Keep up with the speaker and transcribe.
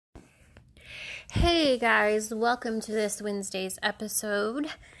Hey guys, welcome to this Wednesday's episode.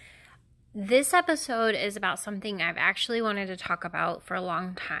 This episode is about something I've actually wanted to talk about for a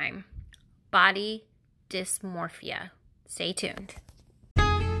long time. Body dysmorphia. Stay tuned.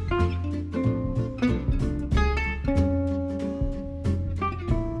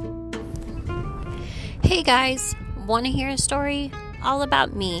 Hey guys, want to hear a story all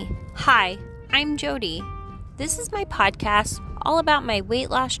about me? Hi, I'm Jody. This is my podcast all about my weight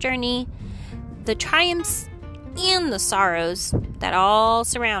loss journey, the triumphs and the sorrows that all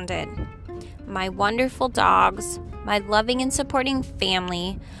surround it. My wonderful dogs, my loving and supporting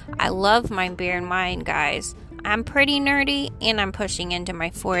family. I love my beer and wine, guys. I'm pretty nerdy and I'm pushing into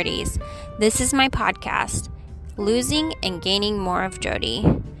my 40s. This is my podcast, Losing and Gaining More of Jody.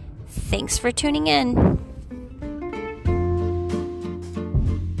 Thanks for tuning in.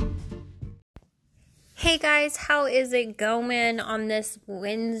 Hey guys, how is it going on this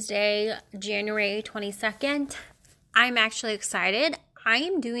Wednesday, January 22nd? I'm actually excited. I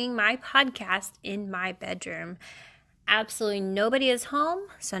am doing my podcast in my bedroom. Absolutely nobody is home,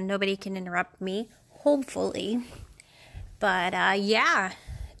 so nobody can interrupt me, hopefully. But yeah,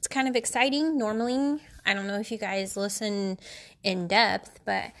 it's kind of exciting. Normally, I don't know if you guys listen in depth,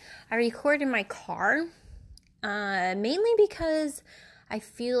 but I record in my car, mainly because I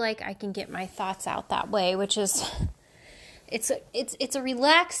feel like I can get my thoughts out that way, which is, it's a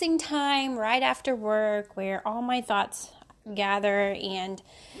relaxing time right after work where all my thoughts gather, and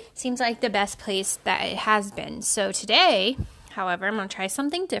seems like the best place that it has been. So today, however, I'm going to try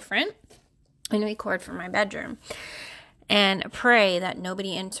something different and record from my bedroom and pray that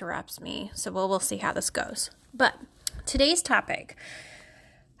nobody interrupts me. So we'll see how this goes. But today's topic,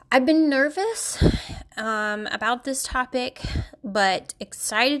 I've been nervous about this topic, but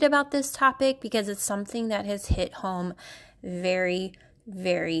excited about this topic because it's something that has hit home very,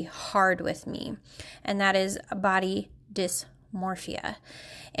 very hard with me, and that is body dysmorphia.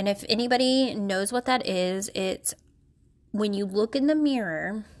 And if anybody knows what that is, it's when you look in the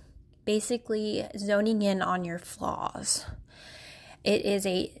mirror, basically zoning in on your flaws. It is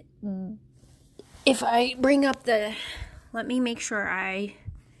if I bring up let me make sure I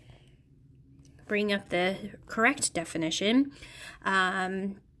bring up the correct definition.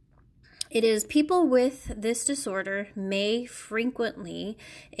 It is people with this disorder may frequently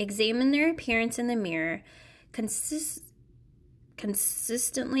examine their appearance in the mirror,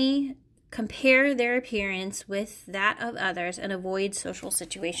 consistently compare their appearance with that of others, and avoid social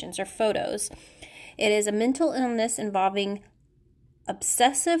situations or photos. It is a mental illness involving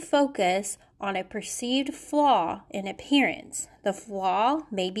obsessive focus on a perceived flaw in appearance. The flaw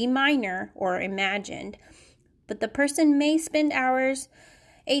may be minor or imagined, but the person may spend hours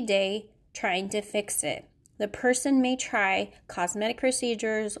a day trying to fix it. The person may try cosmetic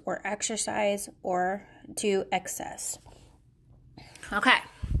procedures or exercise or to excess. Okay,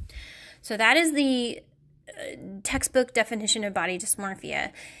 so that is the textbook definition of body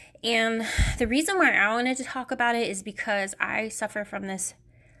dysmorphia. And the reason why I wanted to talk about it is because I suffer from this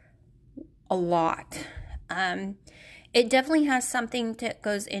a lot. It definitely has something that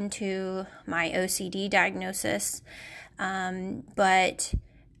goes into my OCD diagnosis, but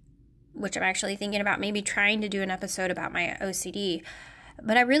which I'm actually thinking about maybe trying to do an episode about my OCD.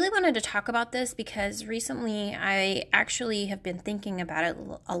 But I really wanted to talk about this because recently I actually have been thinking about it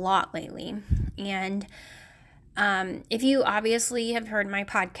a lot lately. And if you obviously have heard my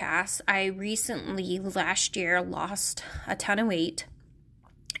podcast, I recently last year lost a ton of weight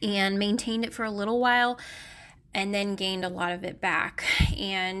and maintained it for a little while and then gained a lot of it back.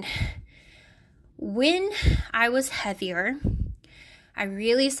 And when I was heavier, I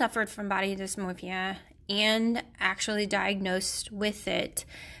really suffered from body dysmorphia and actually diagnosed with it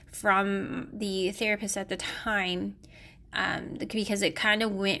from the therapist at the time, because it kind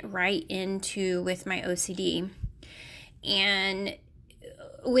of went right into with my OCD. And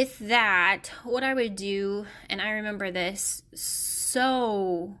with that, what I would do, and I remember this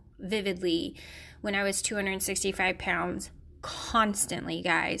so vividly when I was 265 pounds, constantly,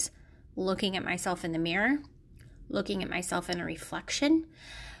 guys, looking at myself in the mirror, looking at myself in a reflection,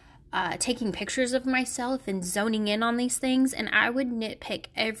 taking pictures of myself and zoning in on these things. And I would nitpick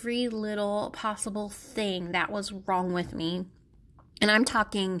every little possible thing that was wrong with me. And I'm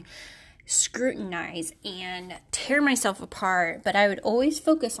talking scrutinize and tear myself apart, but I would always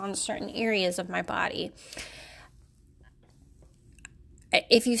focus on certain areas of my body.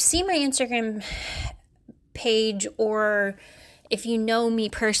 If you see my Instagram page, or if you know me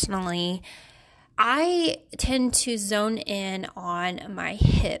personally, I tend to zone in on my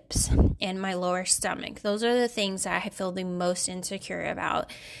hips and my lower stomach. Those are the things that I feel the most insecure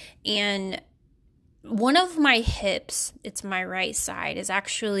about. And one of my hips, it's my right side, is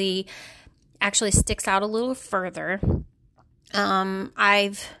actually sticks out a little further.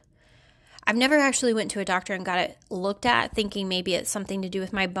 I've never actually went to a doctor and got it looked at, thinking maybe it's something to do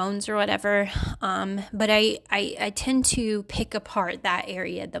with my bones or whatever. But I tend to pick apart that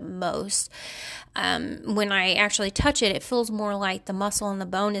area the most. When I actually touch it, it feels more like the muscle and the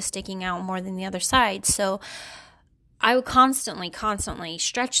bone is sticking out more than the other side. So I would constantly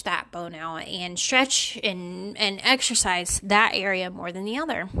stretch that bone out and stretch and exercise that area more than the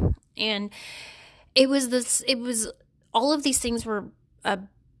other. And it was all of these things were a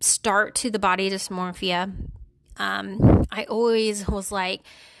start to the body dysmorphia. I always was like,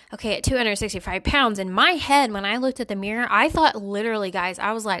 okay, at 265 pounds, in my head, when I looked at the mirror, I thought literally, guys,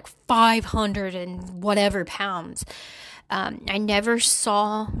 I was like 500 and whatever pounds. I never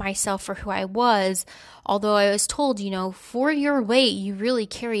saw myself for who I was, although I was told, for your weight, you really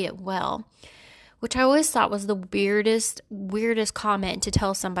carry it well, which I always thought was the weirdest comment to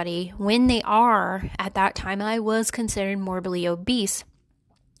tell somebody when they are, at that time, I was considered morbidly obese.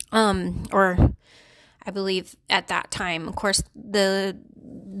 Or I believe at that time, of course, the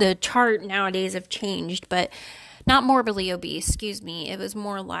chart nowadays have changed, but not morbidly obese, excuse me. It was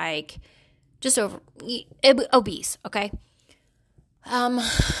more like just obese. Okay.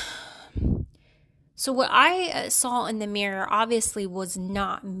 So what I saw in the mirror obviously was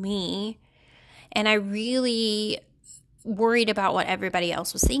not me. And I really worried about what everybody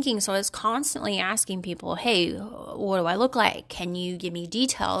else was thinking. So I was constantly asking people, hey, what do I look like? Can you give me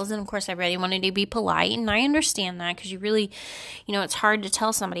details? And of course, everybody wanted to be polite. And I understand that because you really, it's hard to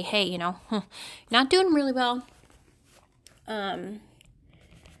tell somebody, hey, not doing really well.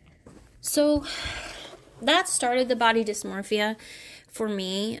 So that started the body dysmorphia for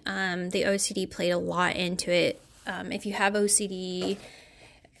me. The OCD played a lot into it. If you have OCD,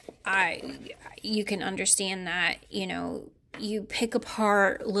 you can understand that, you pick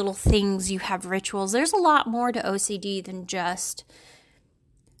apart little things, you have rituals. There's a lot more to OCD than just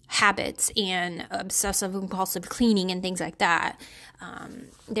habits and obsessive compulsive cleaning and things like that.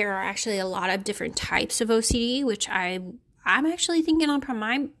 There are actually a lot of different types of OCD, which I'm actually thinking I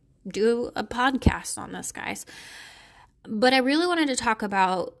might do a podcast on this, guys. But I really wanted to talk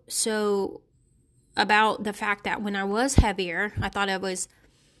about the fact that when I was heavier, I thought I was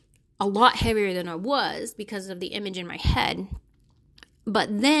a lot heavier than I was because of the image in my head.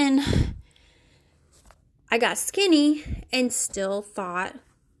 But then I got skinny and still thought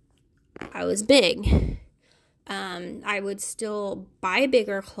I was big. I would still buy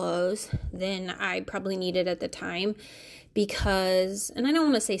bigger clothes than I probably needed at the time because, and I don't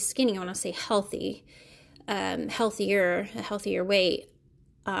want to say skinny, I want to say healthy, a healthier weight.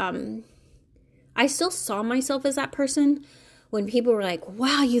 I still saw myself as that person. When people were like,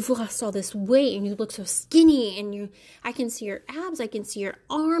 wow, you've lost all this weight and you look so skinny and I can see your abs, I can see your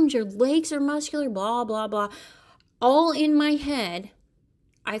arms, your legs are muscular, blah, blah, blah. All in my head,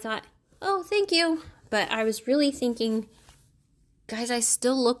 I thought, oh, thank you. But I was really thinking, guys, I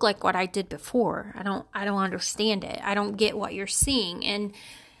still look like what I did before. I don't understand it. I don't get what you're seeing. And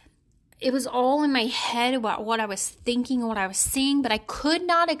it was all in my head about what I was thinking, what I was seeing, but I could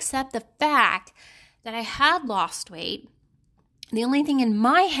not accept the fact that I had lost weight. The only thing in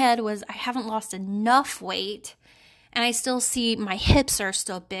my head was I haven't lost enough weight, and I still see my hips are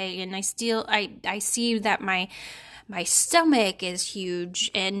still big, and I see that my stomach is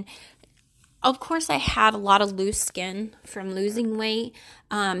huge, and of course I had a lot of loose skin from losing weight,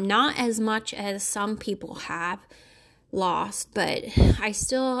 not as much as some people have lost, but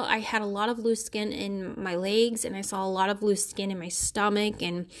I had a lot of loose skin in my legs, and I saw a lot of loose skin in my stomach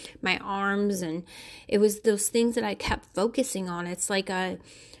and my arms, and it was those things that I kept focusing on. It's like an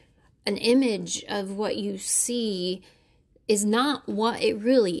image of what you see is not what it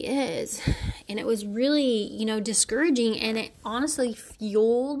really is, and it was really, discouraging, and it honestly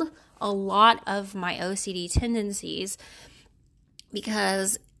fueled a lot of my OCD tendencies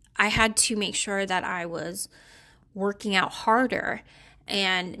because I had to make sure that I was working out harder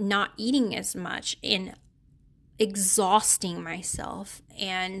and not eating as much and exhausting myself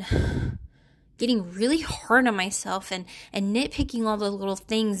and getting really hard on myself and nitpicking all the little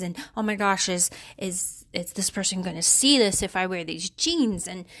things and, oh my gosh, is this person going to see this if I wear these jeans,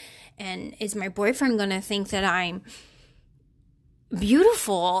 and is my boyfriend going to think that I'm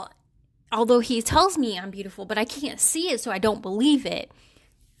beautiful, although he tells me I'm beautiful, but I can't see it, so I don't believe it.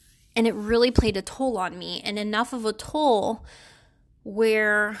 And it really played a toll on me, and enough of a toll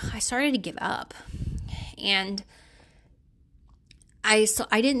where I started to give up. And I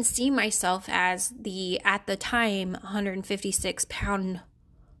didn't see myself as at the time, 156-pound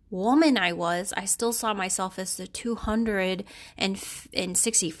woman I was, I still saw myself as the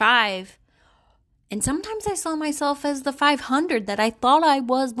 265. And sometimes I saw myself as the 500 that I thought I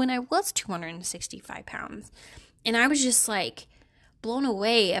was when I was 265 pounds. And I was just like blown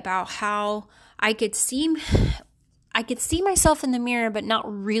away about how I could see myself in the mirror, but not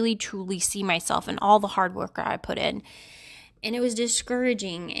really truly see myself and all the hard work I put in. And it was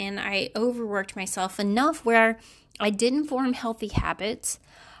discouraging, and I overworked myself enough where I didn't form healthy habits.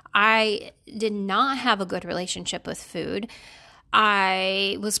 I did not have a good relationship with food.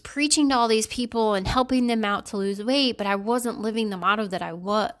 I was preaching to all these people and helping them out to lose weight, but I wasn't living the motto that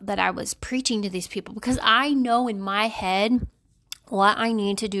I was preaching to these people, because I know in my head what I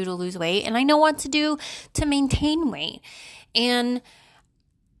need to do to lose weight, and I know what to do to maintain weight. And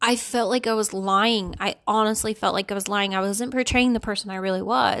I felt like I was lying. I honestly felt like I was lying. I wasn't portraying the person I really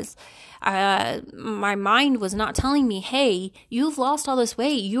was. My mind was not telling me, hey, you've lost all this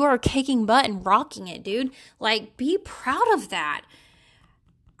weight. You are kicking butt and rocking it, dude. Like, be proud of that.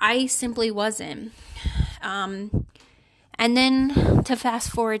 I simply wasn't. And then to fast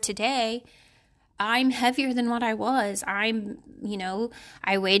forward today, I'm heavier than what I was. I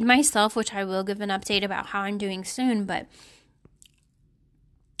weighed myself, which I will give an update about how I'm doing soon, but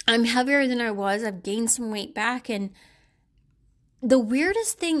I'm heavier than I was. I've gained some weight back, and the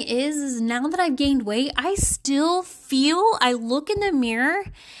weirdest thing is now that I've gained weight, I look in the mirror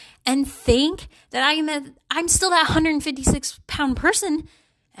and think that I'm still that 156 pound person,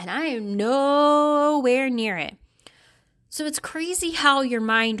 and I am nowhere near it. So it's crazy how your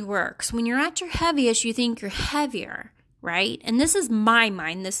mind works. When you're at your heaviest, you think you're heavier, right? And this is my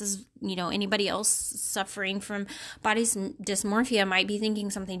mind. This is, anybody else suffering from body dysmorphia might be thinking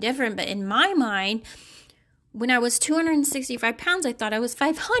something different. But in my mind, when I was 265 pounds, I thought I was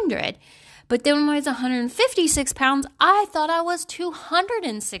 500. But then when I was 156 pounds, I thought I was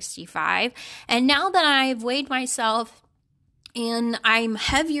 265. And now that I've weighed myself and I'm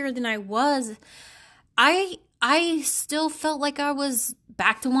heavier than I was, I still felt like I was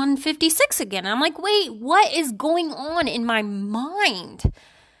back to 156 again. And I'm like, wait, what is going on in my mind?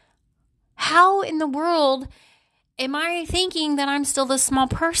 How in the world am I thinking that I'm still this small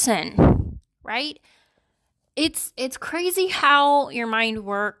person, right? It's crazy how your mind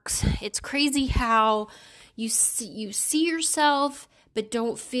works. It's crazy how you see yourself, but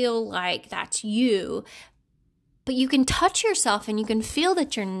don't feel like that's you. But you can touch yourself and you can feel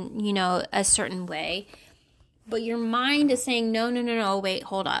that you're, a certain way. But your mind is saying, no, wait,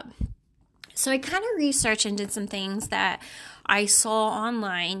 hold up. So I kind of researched and did some things that I saw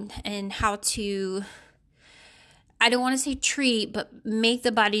online and how to, I don't want to say treat, but make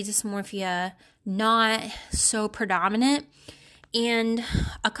the body dysmorphia not so predominant. And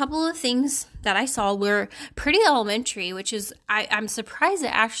a couple of things that I saw were pretty elementary, which is, I'm surprised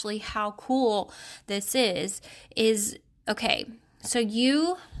at actually how cool this is, okay, so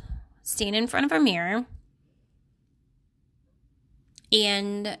you stand in front of a mirror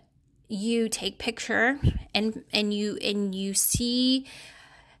and you take picture and you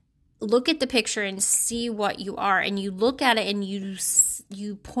look at the picture and see what you are, and you look at it and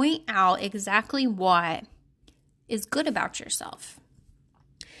you point out exactly what is good about yourself.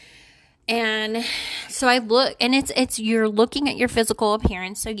 And so I look, and it's you're looking at your physical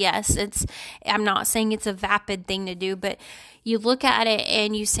appearance. So yes, I'm not saying it's a vapid thing to do, but you look at it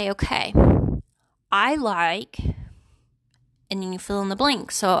and you say, okay, I like, and then you fill in the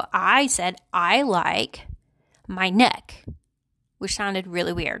blank. So I said, I like my neck, which sounded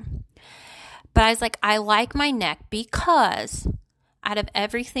really weird. But I was like, I like my neck because out of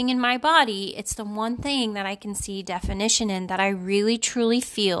everything in my body, it's the one thing that I can see definition in that I really truly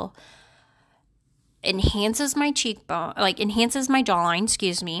feel enhances my cheekbone, enhances my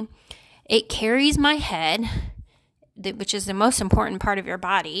jawline, It carries my head, which is the most important part of your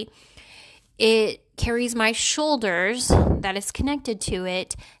body. It carries my shoulders, that is connected to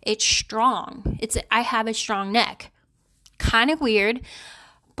it. It's strong. I have a strong neck. Kind of weird.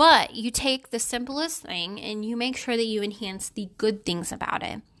 But you take the simplest thing and you make sure that you enhance the good things about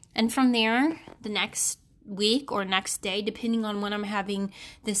it. And from there, the next week or next day, depending on when I'm having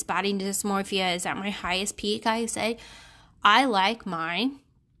this body dysmorphia is at my highest peak, I say, I like my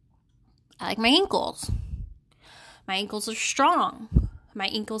ankles. My ankles are strong. My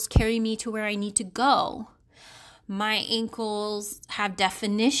ankles carry me to where I need to go. My ankles have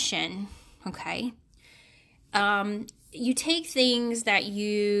definition, okay? You take things that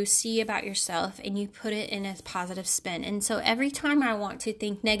you see about yourself and you put it in a positive spin. And so every time I want to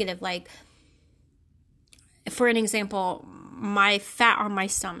think negative, like, for an example, my fat on my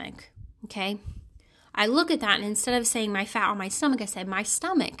stomach, okay? I look at that, and instead of saying my fat on my stomach, I said my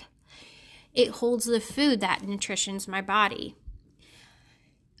stomach. It holds the food that nutritions my body.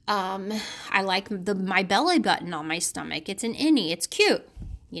 I like my belly button on my stomach. It's an innie. It's cute.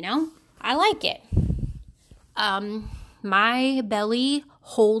 I like it. My belly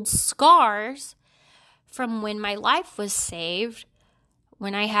holds scars from when my life was saved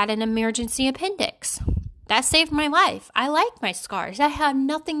when I had an emergency appendix. That saved my life. I like my scars. I have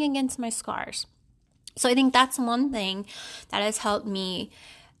nothing against my scars. So I think that's one thing that has helped me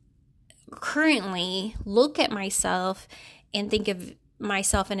currently look at myself and think of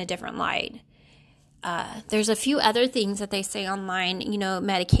myself in a different light. There's a few other things that they say online,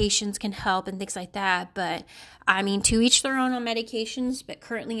 medications can help and things like that. But I mean, to each their own on medications. But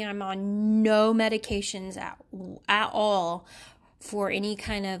currently I'm on no medications at all for any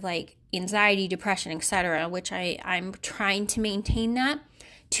kind of like anxiety, depression, etc., which I'm trying to maintain that.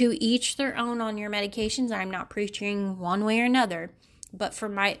 To each their own on your medications. I'm not preaching one way or another. But for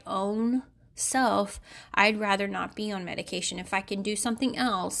my own self, I'd rather not be on medication. If I can do something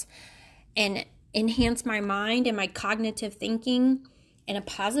else and enhance my mind and my cognitive thinking in a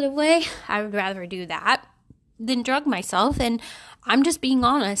positive way, I would rather do that than drug myself. And I'm just being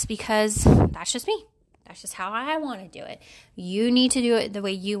honest because that's just me. That's just how I want to do it. You need to do it the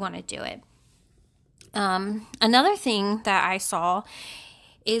way you want to do it. Another thing that I saw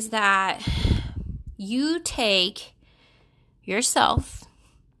is that you take yourself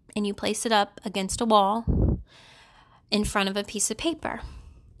and you place it up against a wall in front of a piece of paper.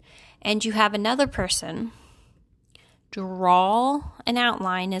 And you have another person draw an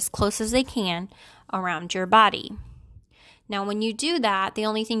outline as close as they can around your body. Now, when you do that, the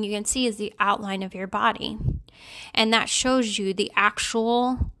only thing you can see is the outline of your body. And that shows you the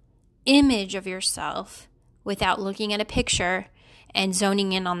actual image of yourself without looking at a picture and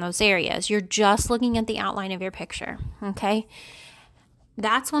zoning in on those areas. You're just looking at the outline of your picture, okay?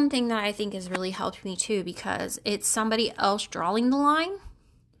 That's one thing that I think has really helped me too, because it's somebody else drawing the line,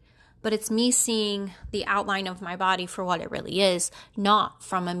 but it's me seeing the outline of my body for what it really is, not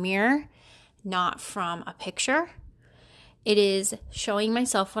from a mirror, not from a picture. It is showing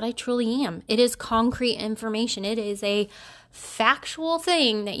myself what I truly am. It is concrete information. It is a factual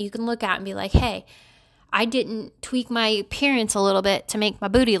thing that you can look at and be like, hey, I didn't tweak my appearance a little bit to make my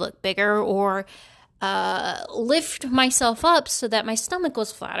booty look bigger or lift myself up so that my stomach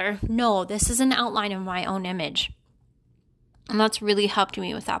was flatter. No, this is an outline of my own image. And that's really helped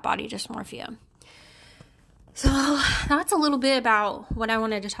me with that body dysmorphia. So that's a little bit about what I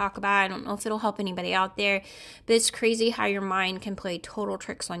wanted to talk about. I don't know if it'll help anybody out there, but it's crazy how your mind can play total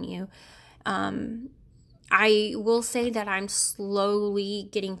tricks on you. I will say that I'm slowly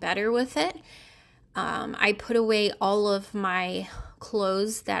getting better with it. I put away all of my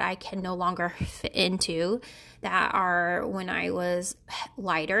clothes that I can no longer fit into that are when I was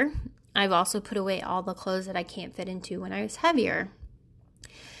lighter. I've also put away all the clothes that I can't fit into when I was heavier.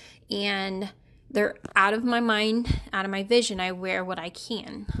 And they're out of my mind, out of my vision. I wear what I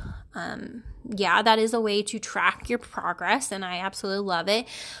can. Yeah, that is a way to track your progress, and I absolutely love it.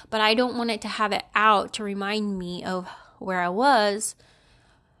 But I don't want it to have it out to remind me of where I was.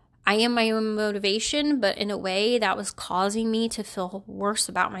 I am my own motivation, but in a way that was causing me to feel worse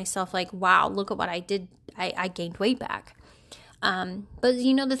about myself. Like, wow, look at what I did. I gained weight back. But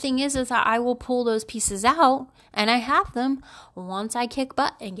the thing is that I will pull those pieces out, and I have them once I kick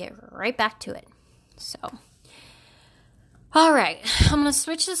butt and get right back to it. So, all right, I'm going to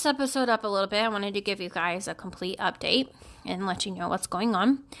switch this episode up a little bit. I wanted to give you guys a complete update and let you know what's going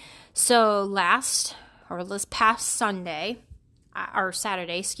on. So this past Saturday,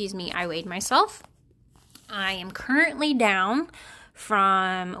 I weighed myself. I am currently down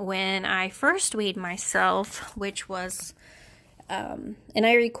from when I first weighed myself, which was, and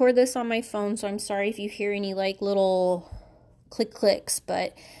I record this on my phone, so I'm sorry if you hear any little clicks,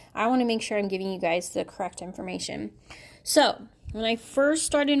 but I want to make sure I'm giving you guys the correct information. So, when I first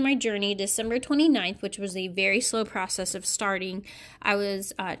started my journey, December 29th, which was a very slow process of starting, I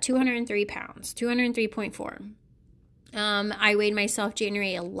was 203 pounds, 203.4. I weighed myself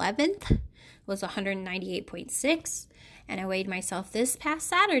January 11th, was 198.6, and I weighed myself this past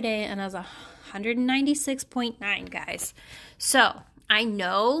Saturday, and I was 196.9, guys. So, I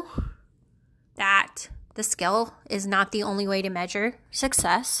know that the scale is not the only way to measure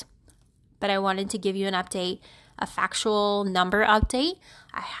success, but I wanted to give you an update, a factual number update.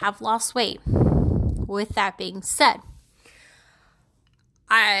 I have lost weight. With that being said,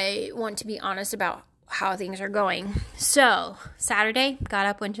 I want to be honest about how things are going. So, Saturday, got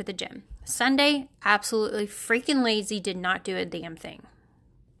up, went to the gym. Sunday, absolutely freaking lazy, did not do a damn thing.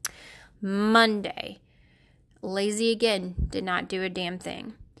 Monday, lazy again, did not do a damn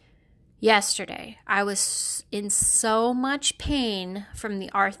thing. Yesterday, I was in so much pain from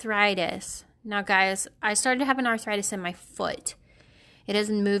the arthritis. Now, guys, I started having arthritis in my foot. It has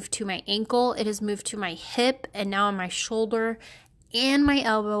moved to my ankle, it has moved to my hip, and now on my shoulder and my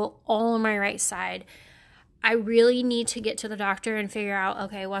elbow, all on my right side. I really need to get to the doctor and figure out,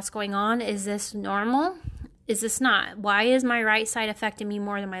 okay, what's going on? Is this normal? Is this not? Why is my right side affecting me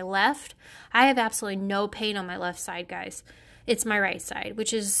more than my left? I have absolutely no pain on my left side, guys. It's my right side,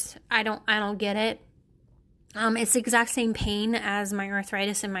 which is, I don't get it. It's the exact same pain as my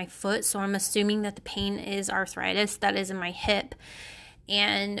arthritis in my foot, so I'm assuming that the pain is arthritis that is in my hip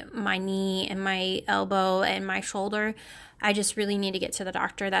and my knee and my elbow and my shoulder. I just really need to get to the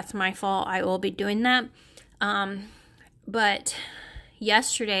doctor. That's my fault. I will be doing that. But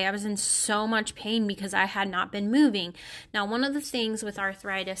yesterday I was in so much pain because I had not been moving. Now, one of the things with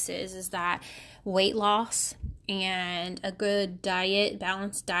arthritis is that weight loss and a good diet,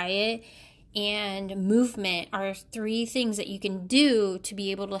 balanced diet, and movement are 3 things that you can do to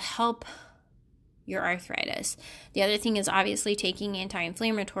be able to help your arthritis. The other thing is obviously taking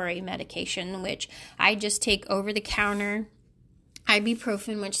anti-inflammatory medication, which I just take over the counter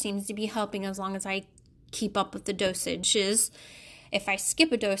ibuprofen, which seems to be helping as long as I keep up with the dosages. If I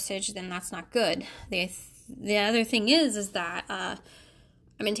skip a dosage, then that's not good. The other thing is that I've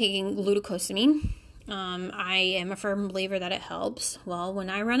been taking glucosamine. I am a firm believer that it helps. Well, when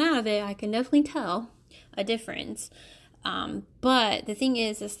I run out of it, I can definitely tell a difference. But the thing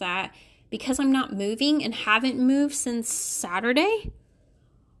is that because I'm not moving and haven't moved since Saturday,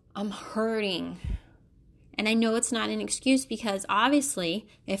 I'm hurting. And I know it's not an excuse because obviously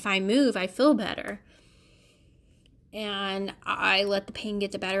if I move, I feel better. And I let the pain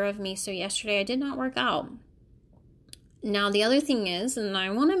get the better of me. So yesterday I did not work out. Now the other thing is, and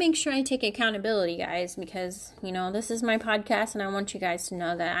I want to make sure I take accountability, guys, because, this is my podcast and I want you guys to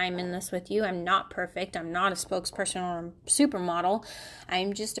know that I'm in this with you. I'm not perfect. I'm not a spokesperson or a supermodel.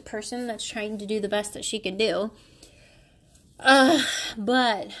 I'm just a person that's trying to do the best that she can do.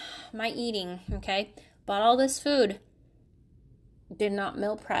 But my eating, okay? Bought all this food. Did not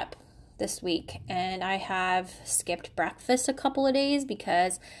meal prep this week, and I have skipped breakfast a couple of days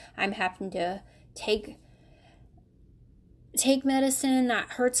because I'm having to take medicine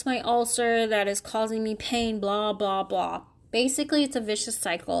that hurts my ulcer, that is causing me pain, blah, blah, blah. Basically, it's a vicious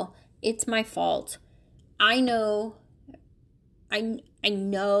cycle. It's my fault. I know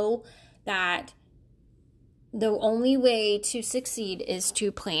that the only way to succeed is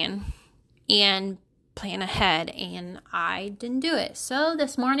to plan ahead, and I didn't do it. So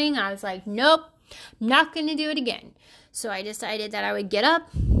this morning I was like, nope, I'm not going to do it again. So I decided that I would get up,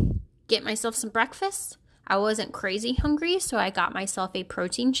 get myself some breakfast. I wasn't crazy hungry, so I got myself a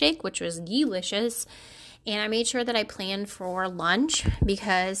protein shake, which was delicious, and I made sure that I planned for lunch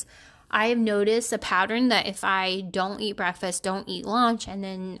because I have noticed a pattern that if I don't eat breakfast, don't eat lunch, and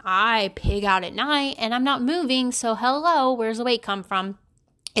then I pig out at night and I'm not moving, so hello, where's the weight come from?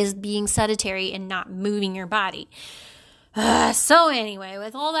 Is being sedentary and not moving your body. So anyway,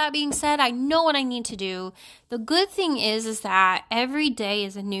 with all that being said, I know what I need to do. The good thing is that every day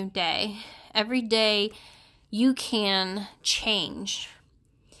is a new day. Every day you can change.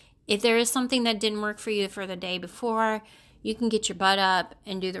 If there is something that didn't work for you for the day before, you can get your butt up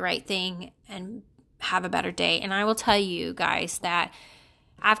and do the right thing and have a better day. And I will tell you guys that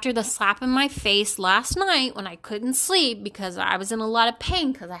after the slap in my face last night when I couldn't sleep because I was in a lot of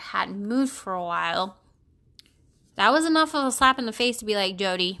pain because I hadn't moved for a while, that was enough of a slap in the face to be like,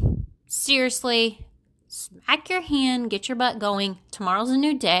 Jody, seriously, smack your hand, get your butt going. Tomorrow's a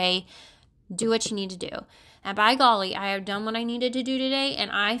new day. Do what you need to do. And by golly, I have done what I needed to do today,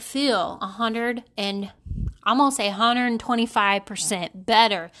 and I feel 125%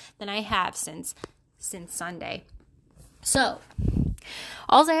 better than I have since Sunday. So,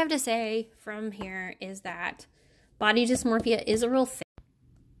 all I have to say from here is that body dysmorphia is a real thing.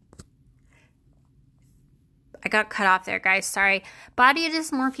 I got cut off there, guys. Sorry. Body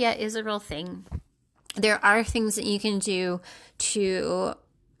dysmorphia is a real thing. There are things that you can do to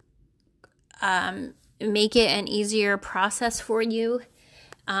make it an easier process for you.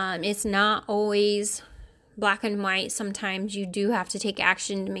 It's not always black and white. Sometimes you do have to take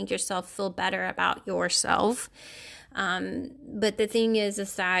action to make yourself feel better about yourself. But the thing is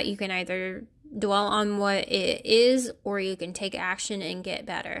that you can either dwell on what it is or you can take action and get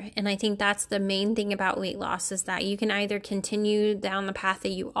better. And I think that's the main thing about weight loss is that you can either continue down the path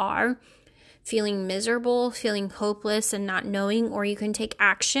that you are, feeling miserable, feeling hopeless, and not knowing, or you can take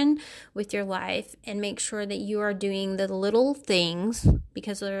action with your life and make sure that you are doing the little things,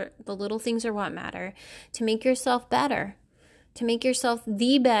 because the little things are what matter, to make yourself better, to make yourself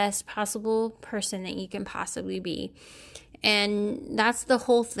the best possible person that you can possibly be. And that's the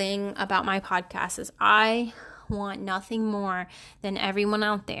whole thing about my podcast, is I want nothing more than everyone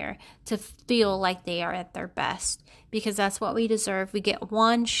out there to feel like they are at their best, because that's what we deserve. We get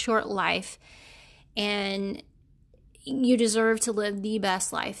one short life, and you deserve to live the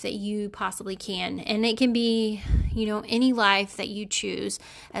best life that you possibly can. And it can be, any life that you choose,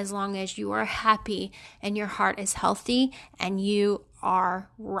 as long as you are happy and your heart is healthy and you are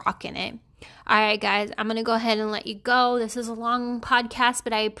rocking it. All right, guys, I'm going to go ahead and let you go. This is a long podcast,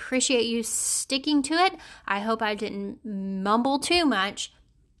 but I appreciate you sticking to it. I hope I didn't mumble too much.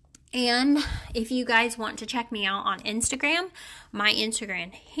 And if you guys want to check me out on Instagram, my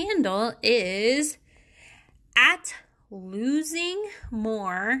Instagram handle is at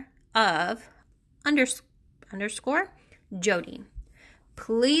losingmoreof_Jody.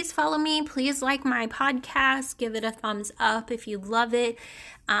 Please follow me. Please like my podcast. Give it a thumbs up if you love it.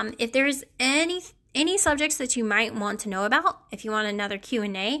 If there's any subjects that you might want to know about, if you want another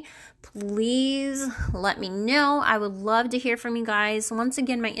Q&A, please let me know. I would love to hear from you guys. Once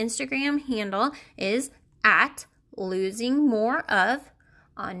again, my Instagram handle is at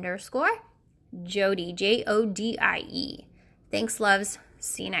losingmoreof_Jody, Jodie. Thanks, loves.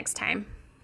 See you next time.